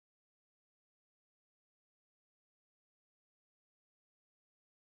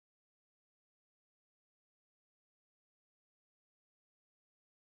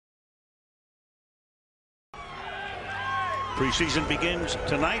Preseason begins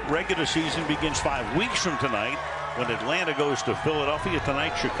tonight. Regular season begins 5 weeks from tonight when Atlanta goes to Philadelphia.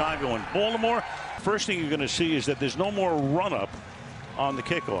 Tonight, Chicago and Baltimore. First thing you're going to see is that there's no more run-up on the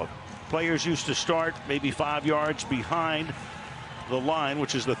kickoff. Players used to start maybe 5 yards behind the line,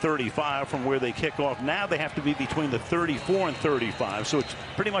 which is the 35 from where they kick off. Now they have to be between the 34 and 35, so it's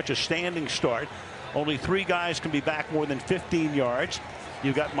pretty much a standing start. Only 3 guys can be back more than 15 yards.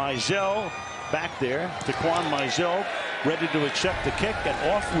 You've got Mizell back there, Taquan Mizell, ready to accept the kick,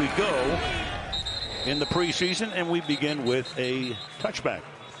 and off we go in the preseason, and we begin with a touchback.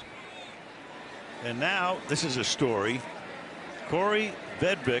 And now this is a story. Kåre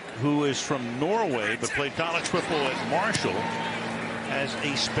Vedvik, who is from Norway but played college football at Marshall, has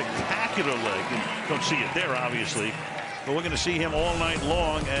a spectacular leg. You don't see it there, obviously, but we're going to see him all night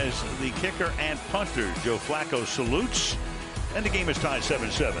long as the kicker and punter, Joe Flacco, salutes, and the game is tied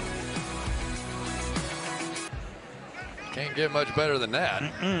 7-7. Can't get much better than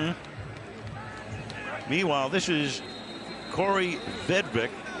that. Meanwhile, this is Kåre Vedvik.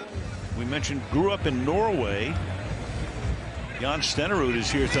 We mentioned grew up in Norway. Jan Stenerud is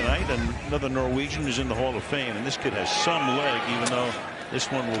here tonight, and another Norwegian is in the Hall of Fame. And this kid has some leg, even though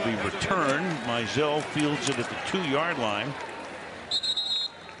this one will be returned. Mizell fields it at the 2-yard line.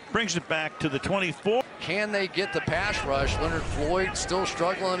 Brings it back to the 24. Can they get the pass rush? Leonard Floyd still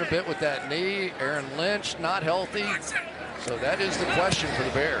struggling a bit with that knee. Aaron Lynch not healthy. So that is the question for the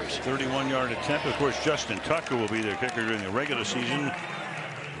Bears. 31-yard attempt. Of course, Justin Tucker will be their kicker during the regular season.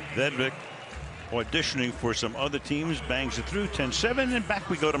 Vedvik auditioning for some other teams, bangs it through. 10-7, and back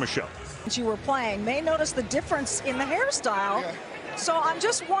we go to Michelle. You were playing, may notice the difference in the hairstyle. So I'm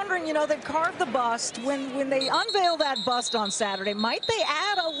just wondering, you know, they carved the bust. When they unveil that bust on Saturday, might they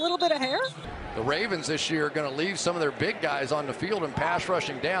add a little bit of hair? The Ravens this year are going to leave some of their big guys on the field in pass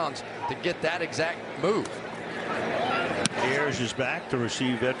rushing downs to get that exact move. Ayers is back to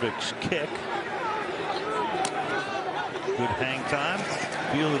receive Vedvik's kick. Good hang time.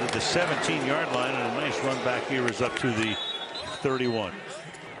 Fielded at the 17-yard line, and a nice run back here is up to the 31.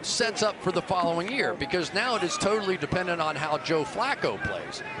 Sets up for the following year, because now it is totally dependent on how Joe Flacco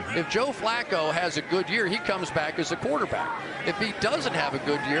plays. If Joe Flacco has a good year, he comes back as a quarterback. If he doesn't have a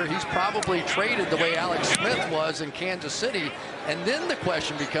good year, he's probably traded the way Alex Smith was in Kansas City. And then the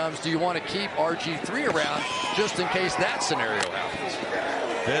question becomes, do you want to keep RG3 around just in case that scenario happens?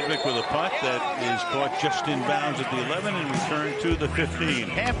 Vedvik with a punt that is caught just in bounds at the 11 and returned to the 15.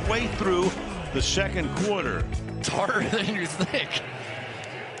 Halfway through the second quarter. It's harder than you think.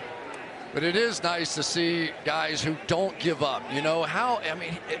 But it is nice to see guys who don't give up. You know how, I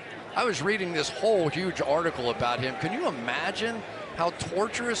mean, I was reading this whole huge article about him. Can you imagine how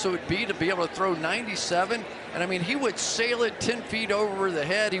torturous it would be to be able to throw 97? And I mean, he would sail it 10 feet over the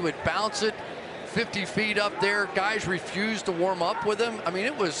head. He would bounce it 50 feet up there. Guys refused to warm up with him. I mean,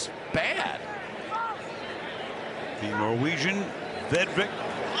 it was bad. The Norwegian Vedvik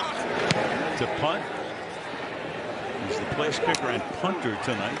to punt. He's the place kicker and punter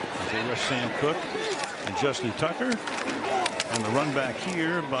tonight as they rush Sam Cook and Justin Tucker. And the run back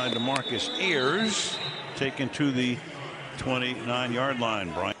here by DeMarcus Ayers, taken to the 29-yard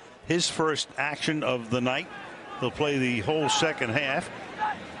line. Brian, his first action of the night. He'll play the whole second half.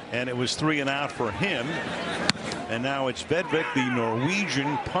 And it was 3 and out for him. And now it's Vedvik, the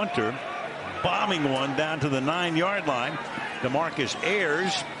Norwegian punter, bombing one down to the 9-yard line. DeMarcus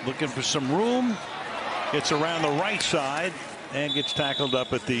Ayers looking for some room. Gets around the right side and gets tackled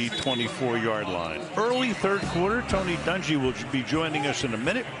up at the 24-yard line. Early third quarter. Tony Dungy will be joining us in a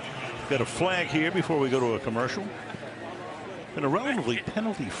minute. Got a flag here before we go to a commercial. Been a relatively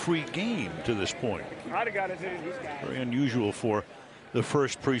penalty-free game to this point. Very unusual for the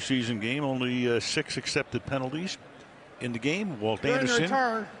first preseason game. Only 6 accepted penalties in the game. Walt During Anderson. the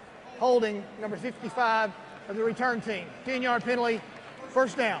return, holding number 55 of the return team. 10-yard penalty,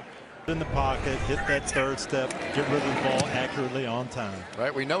 first down. In the pocket, hit that third step, get rid of the ball accurately on time.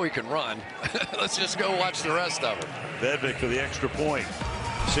 Right, we know he can run. Let's just go watch the rest of it. Vedvik for the extra point.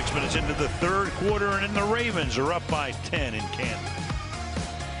 6 minutes into the third quarter, and then the Ravens are up by 10 in Canton.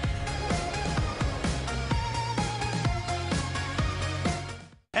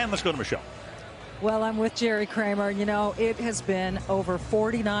 And let's go to Michelle. Well, I'm with Jerry Kramer. You know, it has been over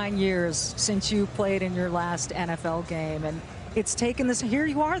 49 years since you played in your last NFL game, and it's taken this. Here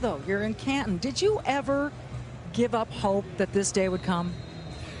you are, though. You're in Canton. Did you ever give up hope that this day would come?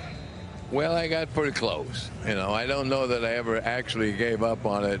 Well, I got pretty close. You know, I don't know that I ever actually gave up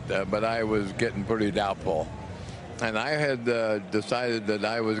on it, but I was getting pretty doubtful. And I had decided that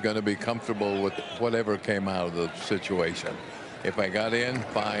I was going to be comfortable with whatever came out of the situation. If I got in,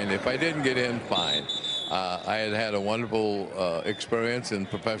 fine. If I didn't get in, fine. I had a wonderful experience in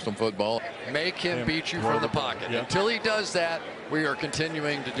professional football. Make him beat you from the pocket. Yep. Until he does that, we are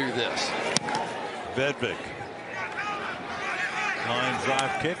continuing to do this. Vedvik. Line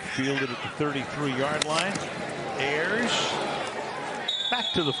drive kick, fielded at the 33-yard line. Ayers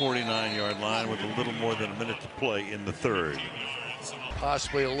back to the 49-yard line with a little more than a minute to play in the third.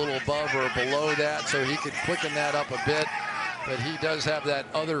 Possibly a little above or below that, so he could quicken that up a bit. But he does have that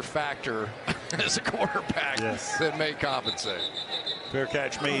other factor as a quarterback that may compensate. Fair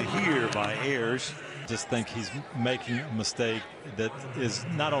catch made here by Ayers. Just think he's making a mistake that is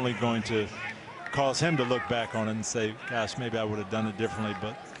not only going to cause him to look back on it and say, gosh, maybe I would have done it differently,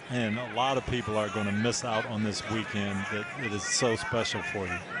 but man, a lot of people are going to miss out on this weekend that it is so special for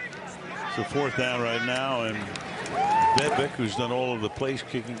you. So fourth down right now, and Vedvik, who's done all of the place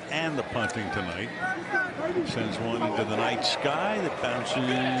kicking and the punting tonight, sends one into the night sky that bounces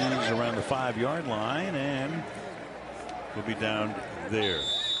around the 5-yard line and will be down there.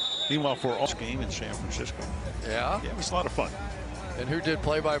 Meanwhile, for all game in San Francisco. Yeah, it was a lot of fun. And who did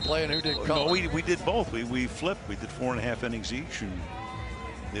play-by-play and who did color? No, we did both. We flipped. We did 4.5 innings each, and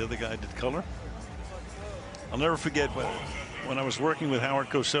the other guy did color. I'll never forget when I was working with Howard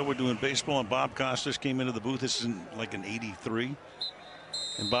Cosell, we're doing baseball, and Bob Costas came into the booth. This is like in '83.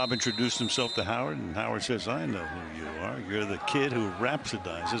 And Bob introduced himself to Howard, and Howard says, I know who you are. You're the kid who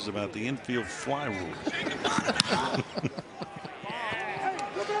rhapsodizes about the infield fly rules.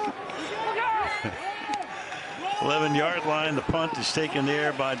 11-yard line. The punt is taken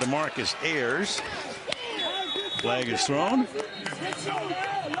there by DeMarcus Ayers. Flag is thrown.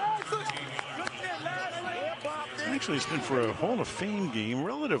 Actually, it's been for a Hall of Fame game,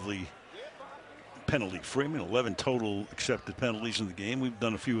 relatively penalty free. I mean, 11 total accepted penalties in the game. We've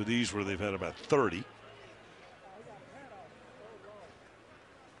done a few of these where they've had about 30.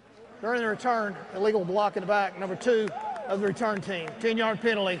 During the return, illegal block in the back, number 2 of the return team. 10-yard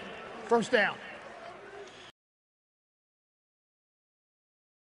penalty, first down.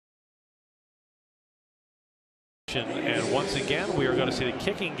 And once again, we are going to see the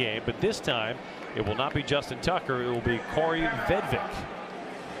kicking game, but this time it will not be Justin Tucker. It will be Kåre Vedvik.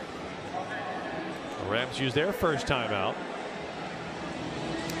 The Rams use their first timeout.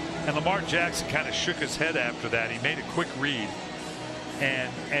 And Lamar Jackson kind of shook his head after that. He made a quick read,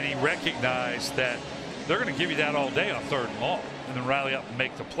 and he recognized that they're going to give you that all day on 3rd and long and then rally up and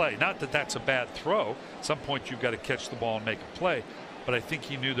make the play. Not that that's a bad throw. At some point you've got to catch the ball and make a play. But I think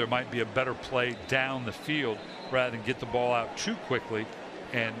he knew there might be a better play down the field rather than get the ball out too quickly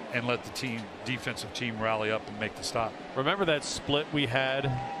and let the defensive team rally up and make the stop. Remember that split we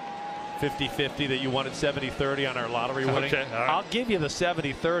had 50-50 that you wanted 70-30 on our lottery winning? Okay, all right. I'll give you the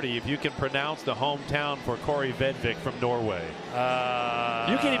 70-30 if you can pronounce the hometown for Kåre Vedvik from Norway.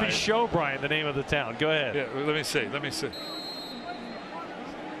 You can even show Brian the name of the town. Go ahead. Yeah, let me see.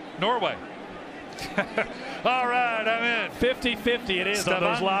 Norway. All right, I'm in. 50-50 it is on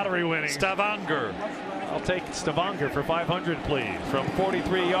those lottery winnings. Stavanger. I'll take Stavanger for 500, please. From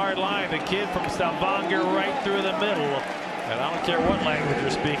 43-yard line, the kid from Stavanger right through the middle. And I don't care what language you're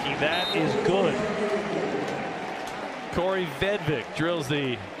speaking, that is good. Kåre Vedvik drills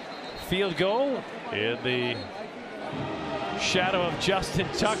the field goal in the shadow of Justin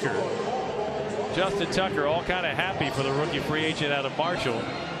Tucker. Justin Tucker all kind of happy for the rookie free agent out of Marshall.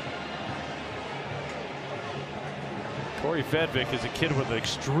 Kåre Vedvik is a kid with an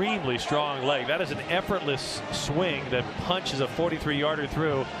extremely strong leg. That is an effortless swing that punches a 43-yarder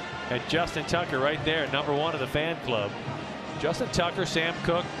through. And Justin Tucker right there, #1 of the fan club. Justin Tucker, Sam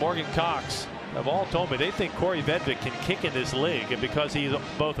Cook, Morgan Cox have all told me they think Kåre Vedvik can kick in this league. And because he's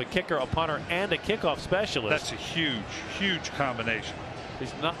both a kicker, a punter, and a kickoff specialist. That's a huge combination.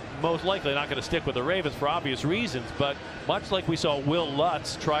 He's not most likely not going to stick with the Ravens for obvious reasons, but much like we saw Will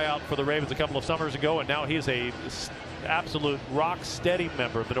Lutz try out for the Ravens a couple of summers ago, and now he's a absolute rock steady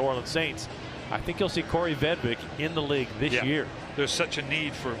member of the New Orleans Saints. I think you'll see Kåre Vedvik in the league this year. There's such a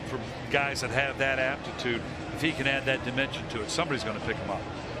need for guys that have that aptitude. If he can add that dimension to it, somebody's going to pick him up.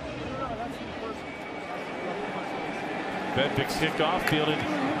 Vedvik's kickoff fielded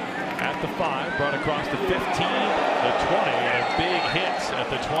at the 5, brought across the 15, the 20, and a big hit at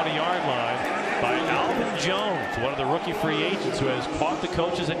the 20-yard line by Alvin Jones, one of the rookie free agents who has caught the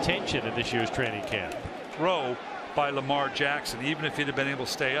coach's attention in this year's training camp. Throw by Lamar Jackson. Even if he'd have been able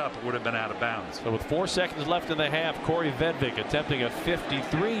to stay up, it would have been out of bounds. So with 4 seconds left in the half, Kåre Vedvik attempting a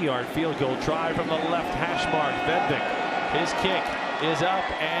 53-yard field goal try from the left hash mark. Vedvik, his kick is up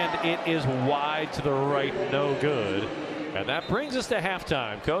and it is wide to the right, no good. And that brings us to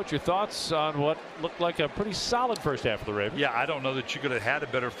halftime. Coach, your thoughts on what looked like a pretty solid first half of the Ravens? Yeah, I don't know that you could have had a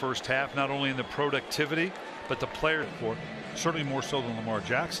better first half, not only in the productivity, but the player for certainly more so than Lamar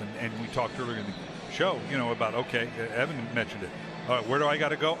Jackson. And we talked earlier in the show, you know, about, okay, Evan mentioned it. All right, where do I got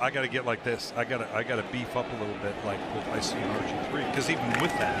to go? I got to get like this. I got to beef up a little bit, like with I see RG3, because even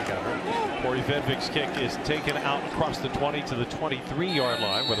with that, he got hurt. Kåre Vedvik's kick is taken out across the 20 to the 23-yard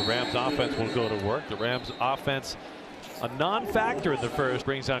line, where the Rams offense will go to work. The Rams offense, a non-factor in the first,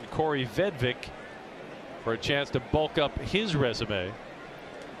 brings on Kåre Vedvik for a chance to bulk up his resume.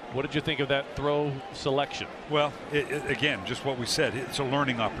 What did you think of that throw selection? Well, again, just what we said. It's a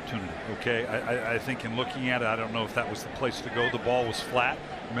learning opportunity. Okay, I think in looking at it, I don't know if that was the place to go. The ball was flat.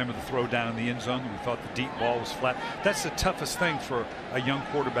 Remember the throw down in the end zone? We thought the deep ball was flat. That's the toughest thing for a young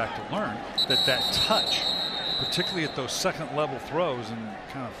quarterback to learn. That touch, particularly at those second-level throws, and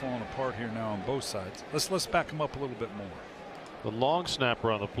kind of falling apart here now on both sides. Let's back him up a little bit more. The long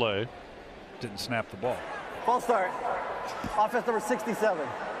snapper on the play didn't snap the ball. False start. Offense number 67.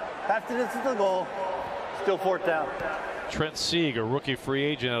 Half the distance to the goal. Still fourth down. Trent Sieg, a rookie free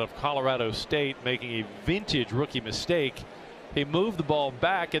agent out of Colorado State, making a vintage rookie mistake. He moved the ball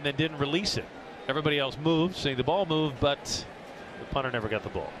back and then didn't release it. Everybody else moved, seeing the ball move, but the punter never got the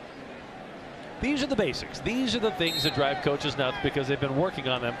ball. These are the basics. These are the things that drive coaches nuts because they've been working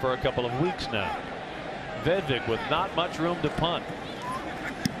on them for a couple of weeks now. Vedvik with not much room to punt.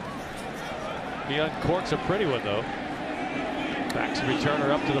 He uncorks a pretty one, though. Backs the returner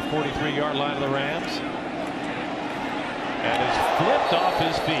up to the 43-yard line of the Rams. And is flipped off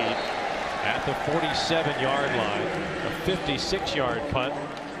his feet at the 47-yard line. A 56-yard punt.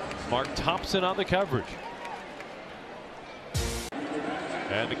 Mark Thompson on the coverage.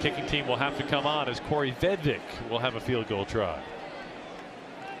 And the kicking team will have to come on as Kåre Vedvik will have a field goal try.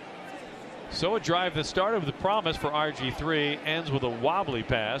 So a drive that started with a promise for RG3 ends with a wobbly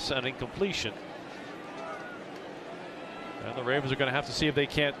pass and incompletion. And the Ravens are going to have to see if they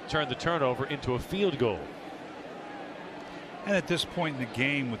can't turn the turnover into a field goal. And at this point in the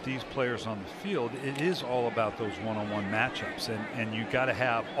game, with these players on the field, it is all about those one-on-one matchups. And you got to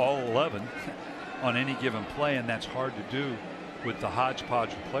have all 11 on any given play, and that's hard to do with the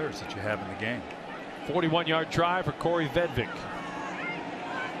hodgepodge of players that you have in the game. 41-yard try for Kåre Vedvik.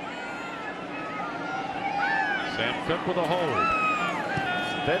 Sam Cook with a hold.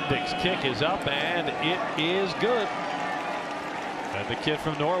 Vedvik's kick is up, and it is good. And the kid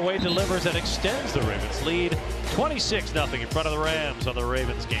from Norway delivers and extends the Ravens lead 26-0 in front of the Rams on the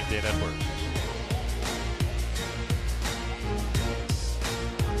Ravens Game Day Network.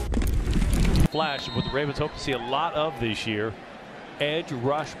 Flash of what the Ravens hope to see a lot of this year. Edge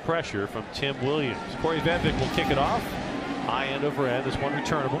rush pressure from Tim Williams. Kåre Vedvik will kick it off. High end over end. This one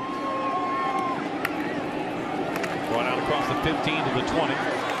returnable. Brought out across the 15 to the 20.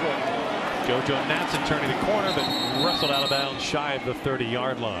 JoJo Natson turning the corner, but wrestled out of bounds shy of the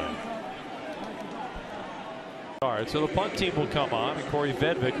 30-yard line. All right, so the punt team will come on, and Kåre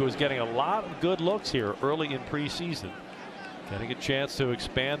Vedvik, who is getting a lot of good looks here early in preseason, getting a chance to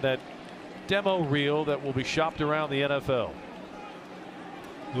expand that demo reel that will be shopped around the NFL.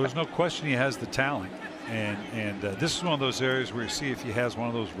 There's no question he has the talent, and this is one of those areas where you see if he has one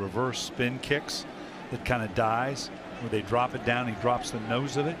of those reverse spin kicks that kind of dies, where they drop it down, he drops the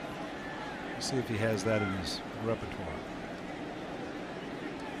nose of it. See if he has that in his repertoire.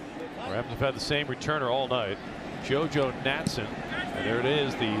 Rams have had the same returner all night, JoJo Natson, and there it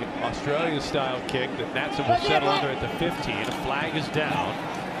is, the Australia-style kick that Natson will settle under at the 15. A flag is down,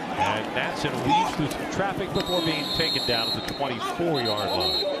 and Natson weaves through some traffic before being taken down at the 24-yard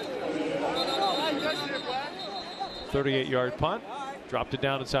line. 38-yard punt, dropped it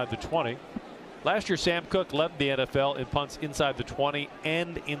down inside the 20. Last year, Sam Cook led the NFL in punts inside the 20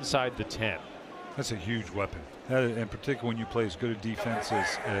 and inside the 10. That's a huge weapon, in particular when you play as good a defense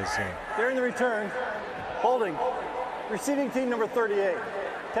as During the return, holding, receiving team number 38.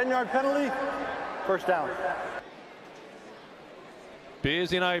 10-yard penalty, first down.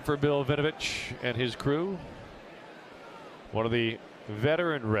 Busy night for Bill Vinovich and his crew. One of the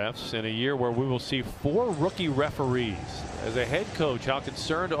veteran refs in a year where we will see 4 rookie referees. As a head coach, how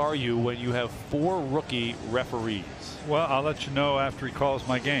concerned are you when you have 4 rookie referees? Well, I'll let you know after he calls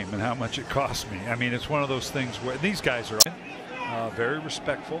my game and how much it costs me. I mean, it's one of those things where these guys are very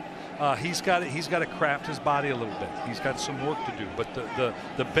respectful. He's got to craft his body a little bit. He's got some work to do, but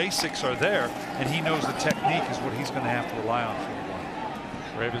the basics are there, and he knows the technique is what he's going to have to rely on for a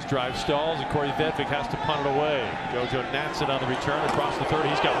while. Ravens drive stalls, and Kåre Vedvik has to punt it away. JoJo Natson on the return across the 30.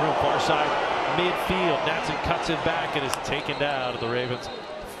 He's got room far side midfield. Natson cuts it back and is taken down at the Ravens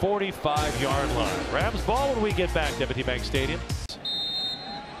 45-yard line. Rams ball when we get back to M&T Bank Stadium.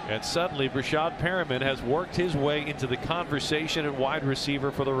 And suddenly, Brashad Perriman has worked his way into the conversation at wide receiver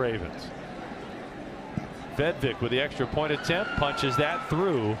for the Ravens. Vedvik with the extra point attempt punches that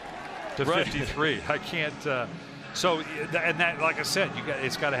through to 53. I can't. And that, like I said,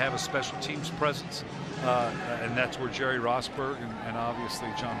 it's got to have a special teams presence, and that's where Jerry Rossberg and obviously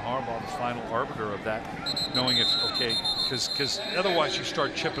John Harbaugh, the final arbiter of that, knowing if okay, because otherwise you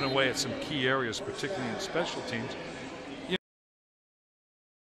start chipping away at some key areas, particularly in special teams.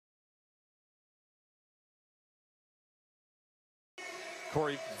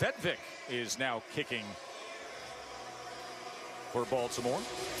 Kåre Vedvik is now kicking for Baltimore.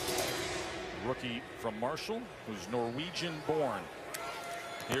 Rookie from Marshall, who's Norwegian born.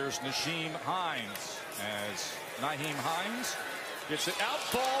 Here's Nyheim Hines as Nyheim Hines gets it out.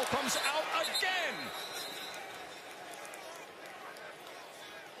 Ball comes out again.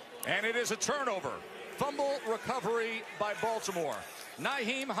 And it is a turnover. Fumble recovery by Baltimore.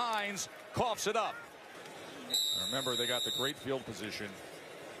 Nyheim Hines coughs it up. Remember, they got the great field position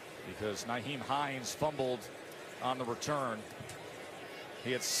because Nyheim Hines fumbled on the return.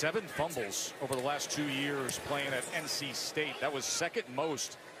 He had 7 fumbles over the last 2 years playing at NC State. That was second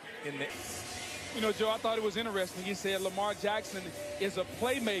most in the... You know, Joe, I thought it was interesting. You said Lamar Jackson is a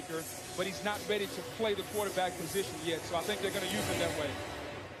playmaker, but he's not ready to play the quarterback position yet. So I think they're going to use him that way.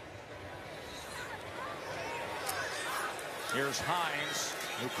 Here's Hines,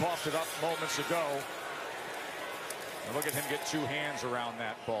 who coughed it up moments ago. And look at him get 2 hands around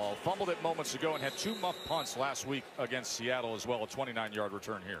that ball. Fumbled it moments ago and had 2 muff punts last week against Seattle as well. A 29-yard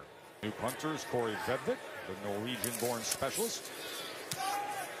return here. New punter is Kåre Vedvik, the Norwegian-born specialist.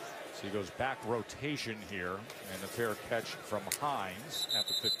 So he goes back rotation here, and a fair catch from Hines at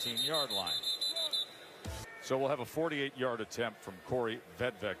the 15-yard line. So we'll have a 48-yard attempt from Kåre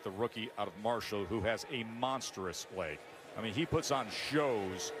Vedvik, the rookie out of Marshall, who has a monstrous leg. I mean, he puts on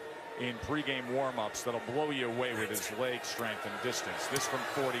shows in pregame warm-ups that'll blow you away with his leg strength and distance. This from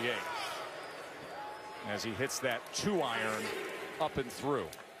 48 as he hits that 2-iron up and through.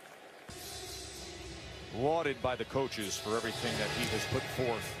 Lauded by the coaches for everything that he has put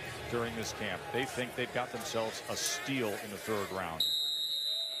forth during this camp. They think they've got themselves a steal in the 3rd round.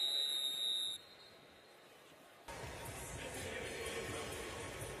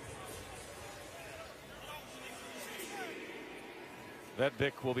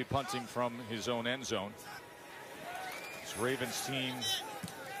 Vedvik will be punting from his own end zone. This Ravens team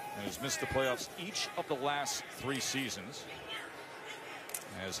has missed the playoffs each of the last 3 seasons.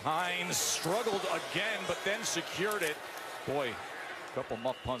 As Hines struggled again, but then secured it. Boy, a couple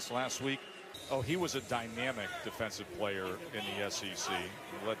muff punts last week. Oh, he was a dynamic defensive player in the SEC.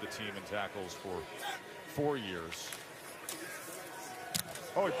 He led the team in tackles for 4 years.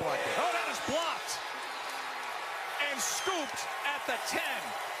 Oh, he blocked it. Oh, that is blocked. And scooped at the 10.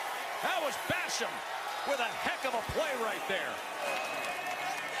 That was Basham with a heck of a play right there.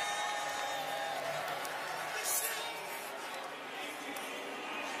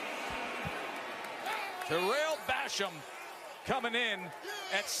 Terrell Basham coming in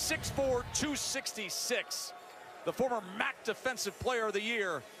at 6'4", 266. The former MAC Defensive Player of the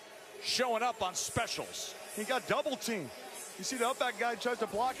Year showing up on specials. He got double teamed. You see the up-back guy tries to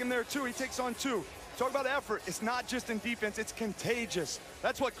block him there too. He takes on 2. Talk about effort. It's not just in defense, it's contagious.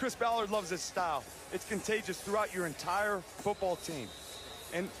 That's what Chris Ballard loves, his style. It's contagious throughout your entire football team.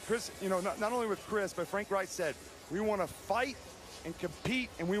 And Chris, you know, not only with Chris, but Frank Wright said, we want to fight and compete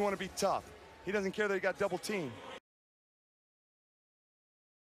and we want to be tough. He doesn't care that he got double teamed.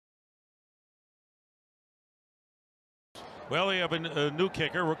 Well, we have a new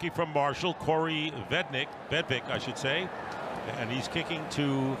kicker, rookie from Marshall, Kåre Vedvik, I should say. And he's kicking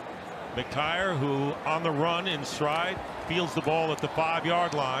to McTyer, who on the run in stride fields the ball at the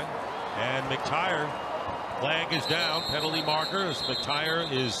 5-yard line, and McTyer flag is down, penalty marker as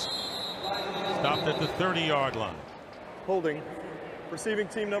McTyer is stopped at the 30-yard line. Holding, receiving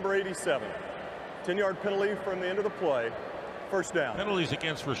team number 87. 10-yard penalty from the end of the play. First down. Penalties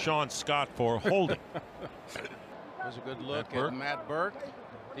against Rashawn Scott for holding. There's a good look at Matt Burke,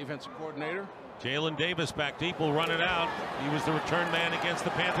 defensive coordinator. Jalen Davis back deep will run it out. He was the return man against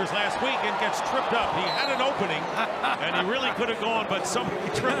the Panthers last week and gets tripped up. He had an opening and he really could have gone, but somebody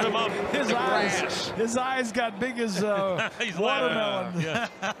tripped him up. His eyes got big as watermelon. Yeah.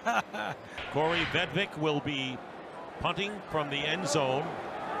 Kåre Vedvik will be punting from the end zone,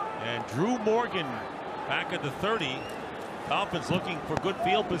 and Drew Morgan back at the 30. Dolphins looking for good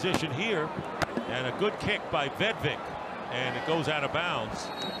field position here, and a good kick by Vedvik, and it goes out of bounds.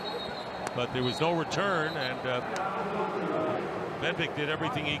 But there was no return, and Vedvik did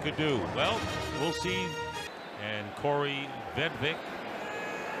everything he could do. Well, we'll see. And Kåre Vedvik,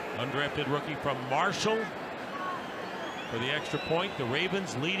 undrafted rookie from Marshall, for the extra point. The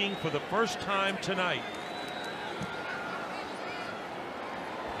Ravens leading for the first time tonight.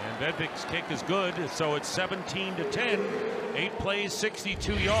 And Vedvik's kick is good, so it's 17-10. 8 plays,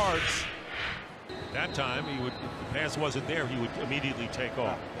 62 yards. That time, if the pass wasn't there, he would immediately take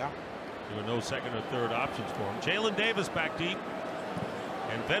off. Yeah. There were no second or third options for him. Jalen Davis back deep.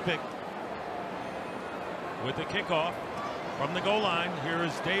 And Vedvik with the kickoff from the goal line. Here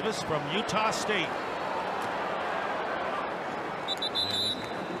is Davis from Utah State.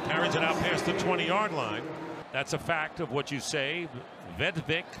 And carries it out past the 20-yard line. That's a fact of what you say.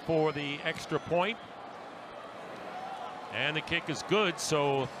 Vedvik for the extra point. And the kick is good,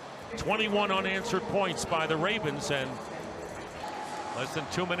 so 21 unanswered points by the Ravens, and less than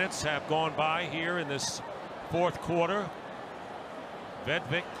 2 minutes have gone by here in this fourth quarter.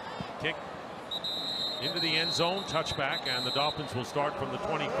 Vedvik kick into the end zone, touchback, and the Dolphins will start from the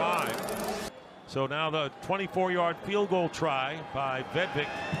 25. So now the 24-yard field goal try by Vedvik,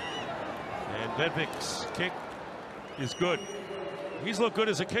 and Vedvik's kick is good. He's looked good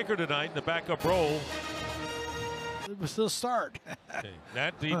as a kicker tonight in the backup role. It was the start.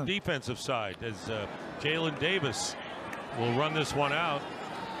 That the defensive side, as Jalen Davis will run this one out,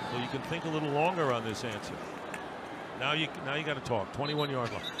 so you can think a little longer on this answer. Now you got to talk.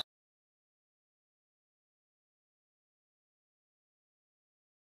 21-yard line.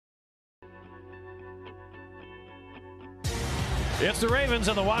 It's the Ravens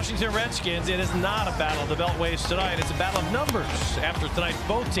and the Washington Redskins. It is not a battle of the beltways tonight. It's a battle of numbers. After tonight,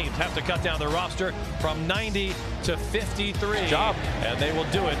 both teams have to cut down their roster from 90 to 53. Good job. And they will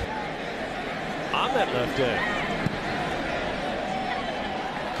do it on that left end.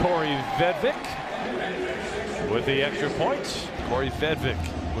 Kåre Vedvik with the extra point. Kåre Vedvik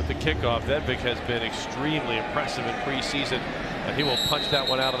with the kickoff. Vedvik has been extremely impressive in preseason, and he will punch that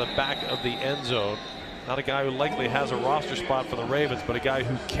one out of the back of the end zone. Not a guy who likely has a roster spot for the Ravens, but a guy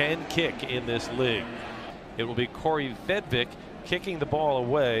who can kick in this league. It will be Kåre Vedvik kicking the ball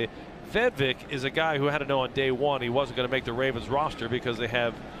away. Vedvik is a guy who had to know on day one he wasn't going to make the Ravens roster because they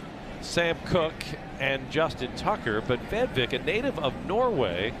have Sam Cook and Justin Tucker. But Vedvik, a native of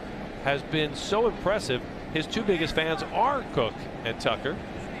Norway, has been so impressive. His two biggest fans are Cook and Tucker,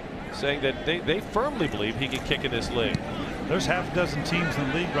 saying that they firmly believe he can kick in this league. There's half a dozen teams in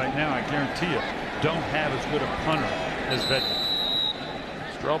the league right now, I guarantee you, don't have as good a punter as Vedvik.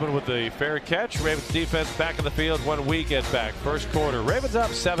 Strowman with the fair catch. Ravens defense back in the field when we get back. First quarter, Ravens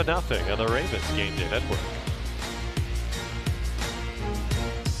up 7-0 on the Ravens Game Day Network.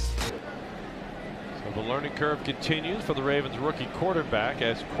 So the learning curve continues for the Ravens rookie quarterback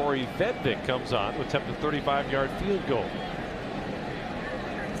as Kåre Vedvik comes on to attempt a 35-yard field goal.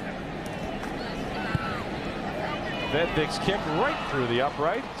 Vedvik's kick right through the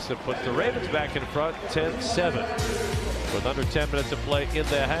uprights and puts the Ravens back in front 10-7. With under 10 minutes to play in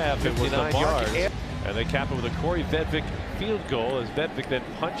the half, 59 yards. And they cap it with a Kåre Vedvik field goal as Vedvik then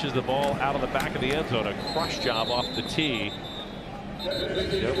punches the ball out of the back of the end zone. A crush job off the tee.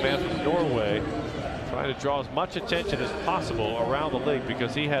 Young man from Norway trying to draw as much attention as possible around the league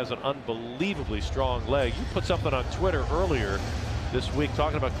because he has an unbelievably strong leg. You put something on Twitter earlier this week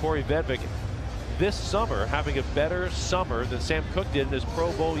talking about Kåre Vedvik this summer having a better summer than Sam Cook did in his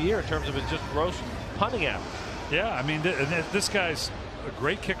Pro Bowl year in terms of his just gross punting average. Yeah, I mean, this guy's a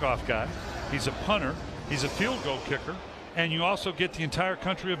great kickoff guy. He's a punter. He's a field goal kicker. And you also get the entire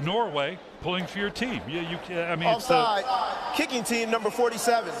country of Norway pulling for your team. I mean, offside, kicking team number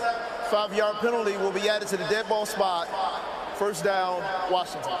 47. 5-yard penalty will be added to the dead ball spot. First down,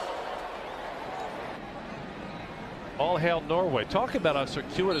 Washington. All hail Norway. Talk about a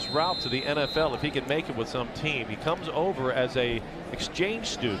circuitous route to the NFL if he can make it with some team. He comes over as a exchange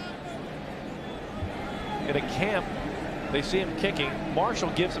student. In a camp, they see him kicking.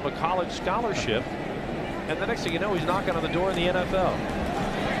 Marshall gives him a college scholarship. And the next thing you know, he's knocking on the door in the NFL.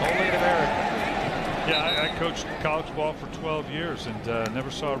 Only in America. Yeah, I coached college ball for 12 years and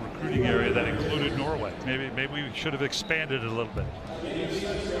never saw a recruiting area that included Norway. Maybe we should have expanded it a little bit.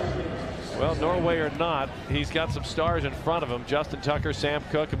 Well, Norway or not, he's got some stars in front of him. Justin Tucker, Sam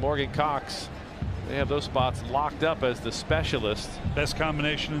Cook, and Morgan Cox. They have those spots locked up as the specialist. Best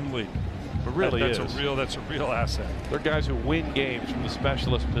combination in the league. It really is. That's a real asset. They're guys who win games from the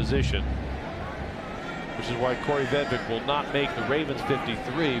specialist position, which is why Kåre Vedvik will not make the Ravens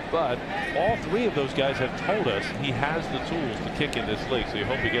 53. But all three of those guys have told us he has the tools to kick in this league, so you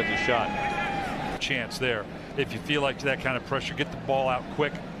hope he gets a shot. Chance there. If you feel like that kind of pressure, get the ball out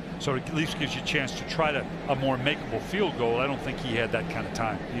quick. So it at least gives you a chance to try a more makeable field goal. I don't think he had that kind of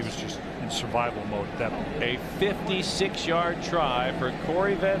time. He was just in survival mode at that point. A 56-yard try for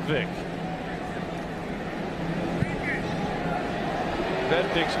Kåre Vedvik.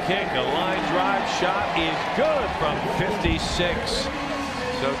 Vedvik's kick, a line drive shot, is good from 56.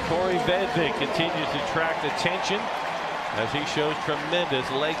 So Kåre Vedvik continues to attract attention as he shows tremendous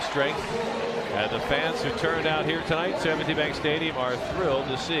leg strength. And the fans who turned out here tonight, 70 Bank Stadium, are thrilled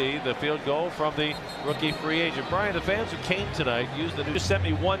to see the field goal from the rookie free agent. Brian, the fans who came tonight used the news. Sent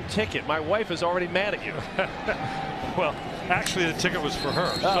me one ticket. My wife is already mad at you. Well, actually, the ticket was for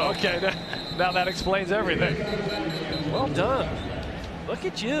her. Oh, okay. Now that explains everything. Well done. Look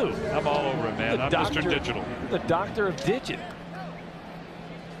at you. I'm all over it, man. I'm Mr. Digital. The doctor of digit.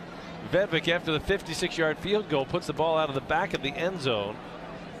 Vedvik, after the 56-yard field goal, puts the ball out of the back of the end zone.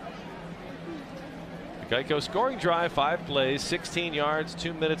 The Geico scoring drive, 5 plays, 16 yards,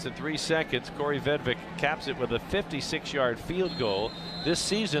 2 minutes and 3 seconds. Kåre Vedvik caps it with a 56-yard field goal. This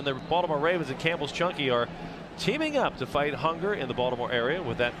season, the Baltimore Ravens and Campbell's Chunky are teaming up to fight hunger in the Baltimore area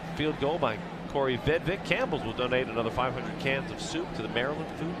with that field goal by Kåre Vedvik. Campbell's will donate another 500 cans of soup to the Maryland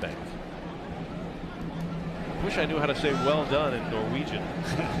Food Bank. I wish I knew how to say well done in Norwegian.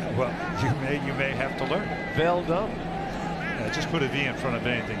 Well, you may have to learn. Well done. Yeah, just put a V in front of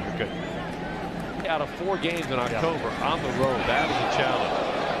anything, you're good. Out of 4 games in October on the road, that is a challenge.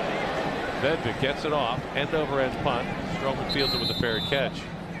 Vedvik gets it off, end over end punt. Stroman fields it with a fair catch.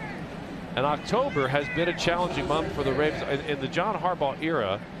 And October has been a challenging month for the Ravens. In the John Harbaugh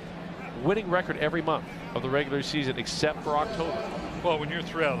era, winning record every month of the regular season except for October. Well, when you're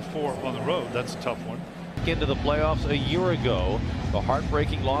 3 out of 4 on the road, that's a tough one. Into the playoffs a year ago, the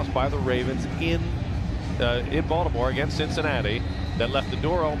heartbreaking loss by the Ravens in Baltimore against Cincinnati that left the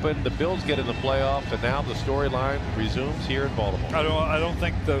door open. The Bills get in the playoffs, and now the storyline resumes here in Baltimore. I don't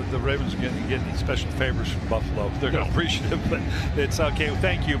think the Ravens are getting any special favors from Buffalo. They're going to appreciate it, but it's okay.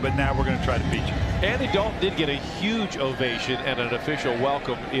 Thank you, but now we're going to try to beat you. Andy Dalton did get a huge ovation and an official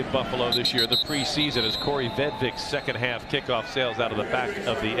welcome in Buffalo this year, the preseason, as Kåre Vedvik's second half kickoff sails out of the back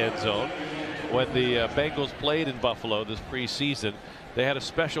of the end zone. When the Bengals played in Buffalo this preseason, they had a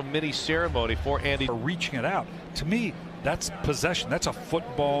special mini ceremony for Andy. Reaching it out. To me, that's possession. That's a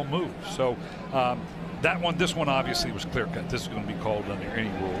football move. So this one obviously was clear cut. This is going to be called under any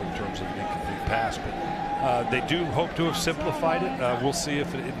rule in terms of an incomplete pass. But they do hope to have simplified it. We'll see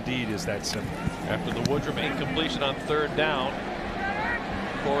if it indeed is that simple. After the Woodrum incompletion on 3rd down,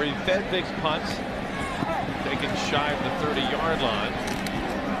 Kåre Vedvik's punt taken shy of the 30-yard line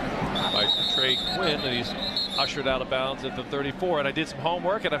by Trey Quinn, and he's ushered out of bounds at the 34. And I did some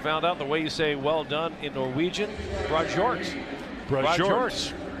homework, and I found out the way you say well done in Norwegian, Brajort.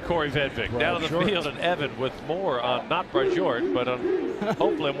 Brajort. Kåre Vedvik down on the field, and Evan with more on not Brajort, but on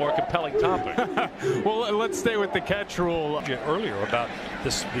hopefully a more compelling topic. Well, let's stay with the catch rule. Earlier about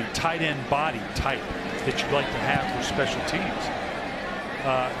the tight end body type that you'd like to have for special teams.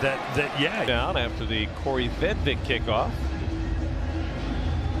 Yeah. Down after the Kåre Vedvik kickoff.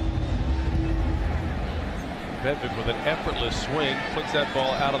 Vedvik with an effortless swing puts that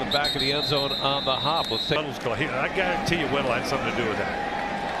ball out of the back of the end zone on the hop. Let's take I guarantee you Weddle had something to do with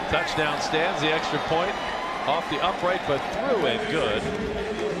that. Touchdown stands, the extra point off the upright, but through and good.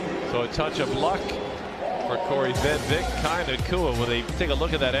 So a touch of luck for Kåre Vedvik. Kind of cool when they take a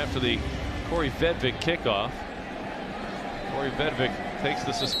look at that after the Kåre Vedvik kickoff. Kåre Vedvik takes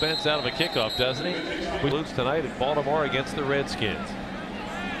the suspense out of a kickoff, doesn't he? We lose tonight in Baltimore against the Redskins.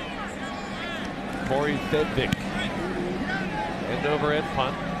 Kåre Vedvik. End over end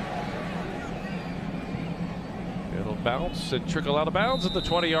punt. It'll bounce and trickle out of bounds at the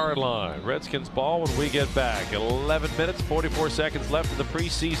 20-yard line. Redskins ball when we get back. 11 minutes, 44 seconds left in the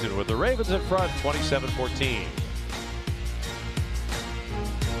preseason with the Ravens in front, 27-14.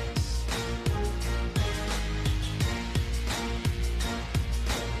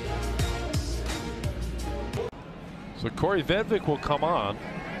 So Kåre Vedvik will come on.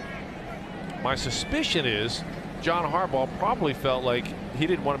 My suspicion is John Harbaugh probably felt like he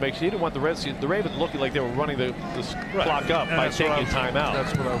didn't want the Ravens looking like they were running the clock up by taking a timeout.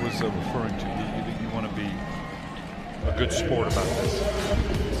 That's what I was referring to. You want to be a good sport about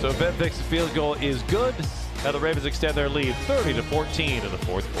this. So Vedvik's field goal is good. Now the Ravens extend their lead 30-14 in the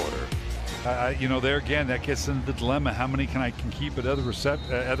 4th quarter. You know, there again, that gets into the dilemma. How many can I keep at other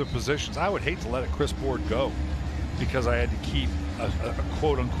positions? I would hate to let a Chris Board go because I had to keep a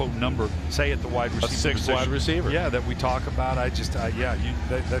quote-unquote number, say at the wide receiver position. A 6th wide receiver. Yeah, that we talk about.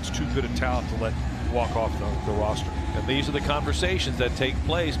 That's too good a talent to let walk off the roster. And these are the conversations that take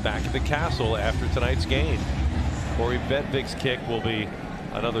place back at the Castle after tonight's game. Kåre Vedvik's kick will be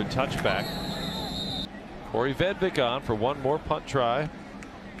Another touchback. Kåre Vedvik on for one more punt try.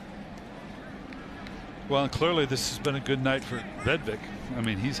 Well, and clearly this has been a good night for Vedvik. I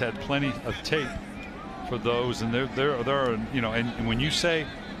mean, he's had plenty of tape for those, and there are, you know, and when you say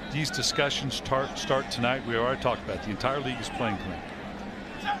these discussions start tonight, we already talked about the entire league is playing tonight.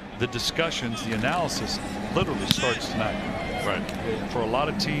 The discussions, the analysis, literally starts tonight. Right. For a lot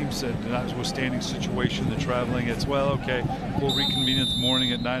of teams, notwithstanding situation, they're traveling. It's, well, okay, we'll reconvene in the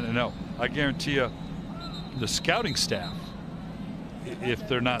morning at 9. No, I guarantee you, the scouting staff, if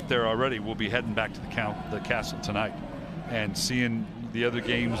they're not there already, will be heading back to the castle tonight and seeing the other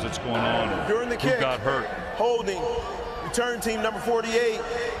games that's going on. During the kick, got hurt. Holding, return team number 48,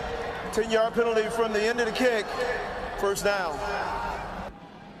 10-yard penalty from the end of the kick, first down.